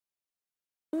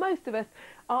Most of us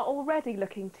are already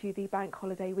looking to the bank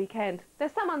holiday weekend.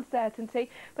 There's some uncertainty,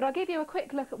 but I'll give you a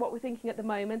quick look at what we're thinking at the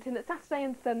moment. In that Saturday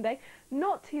and Sunday,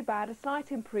 not too bad, a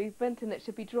slight improvement, and it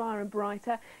should be drier and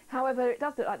brighter. However, it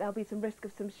does look like there'll be some risk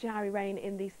of some showery rain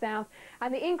in the south,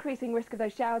 and the increasing risk of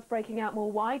those showers breaking out more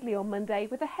widely on Monday,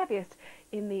 with the heaviest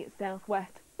in the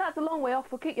southwest. That's a long way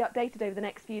off. We'll keep you updated over the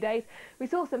next few days. We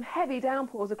saw some heavy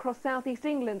downpours across southeast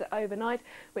England overnight,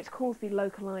 which caused the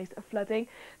localised flooding.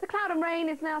 The cloud and rain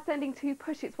is now tending to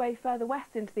push its way further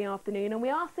west into the afternoon, and we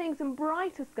are seeing some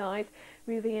brighter skies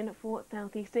moving in for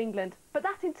southeast England. But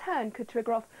that in turn could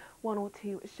trigger off one or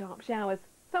two sharp showers.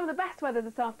 Some of the best weather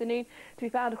this afternoon to be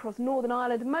found across Northern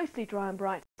Ireland, mostly dry and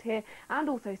bright here, and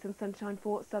also some sunshine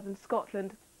for southern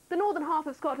Scotland. The northern half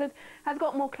of Scotland has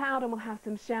got more cloud and will have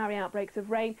some showery outbreaks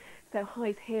of rain, so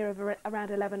highs here of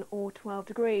around 11 or 12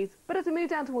 degrees. But as we move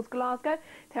down towards Glasgow,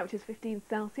 temperatures 15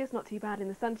 Celsius, not too bad in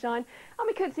the sunshine, and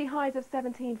we could see highs of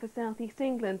 17 for southeast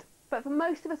England. But for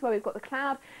most of us, where we've got the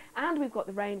cloud and we've got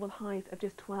the rain, well, highs of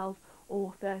just 12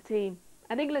 or 13.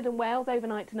 And England and Wales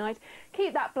overnight tonight,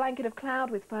 keep that blanket of cloud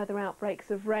with further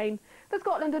outbreaks of rain. For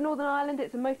Scotland and Northern Ireland,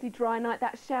 it's a mostly dry night,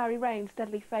 that showery rain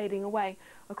steadily fading away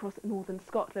across northern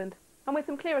Scotland. And with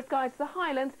some clearer skies to the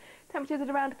Highlands, temperatures at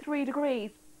around 3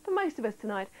 degrees. For most of us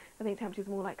tonight, I think temperatures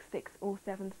more like 6 or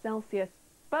 7 Celsius.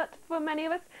 But for many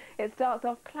of us, it starts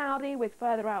off cloudy with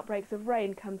further outbreaks of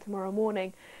rain come tomorrow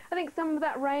morning. I think some of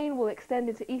that rain will extend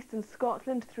into eastern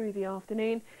Scotland through the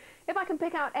afternoon. If I can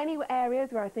pick out any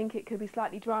areas where I think it could be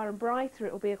slightly drier and brighter,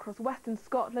 it will be across western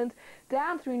Scotland,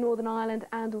 down through Northern Ireland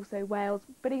and also Wales.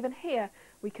 But even here,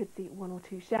 we could see one or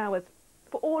two showers.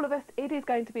 For all of us, it is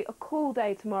going to be a cool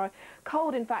day tomorrow.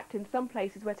 Cold, in fact, in some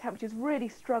places where temperatures really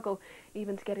struggle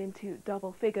even to get into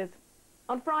double figures.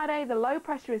 On Friday, the low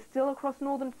pressure is still across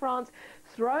northern France,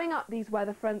 throwing up these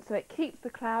weather fronts, so it keeps the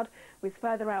cloud with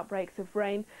further outbreaks of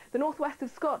rain. The northwest of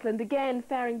Scotland, again,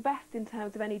 faring best in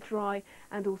terms of any dry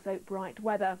and also bright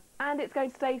weather. And it's going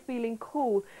to stay feeling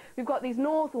cool. We've got these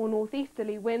north or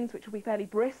northeasterly winds, which will be fairly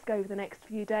brisk over the next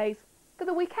few days. For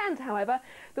the weekend, however,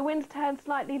 the wind turns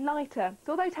slightly lighter.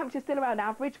 So although temperatures still around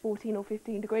average, 14 or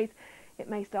 15 degrees, it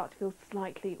may start to feel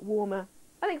slightly warmer.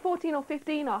 I think 14 or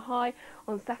 15 are high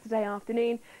on Saturday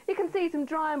afternoon. You can see some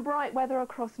dry and bright weather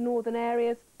across northern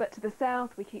areas, but to the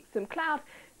south we keep some cloud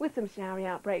with some showery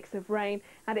outbreaks of rain.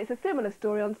 And it's a similar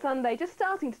story on Sunday, just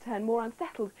starting to turn more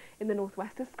unsettled in the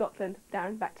northwest of Scotland.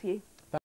 Darren, back to you.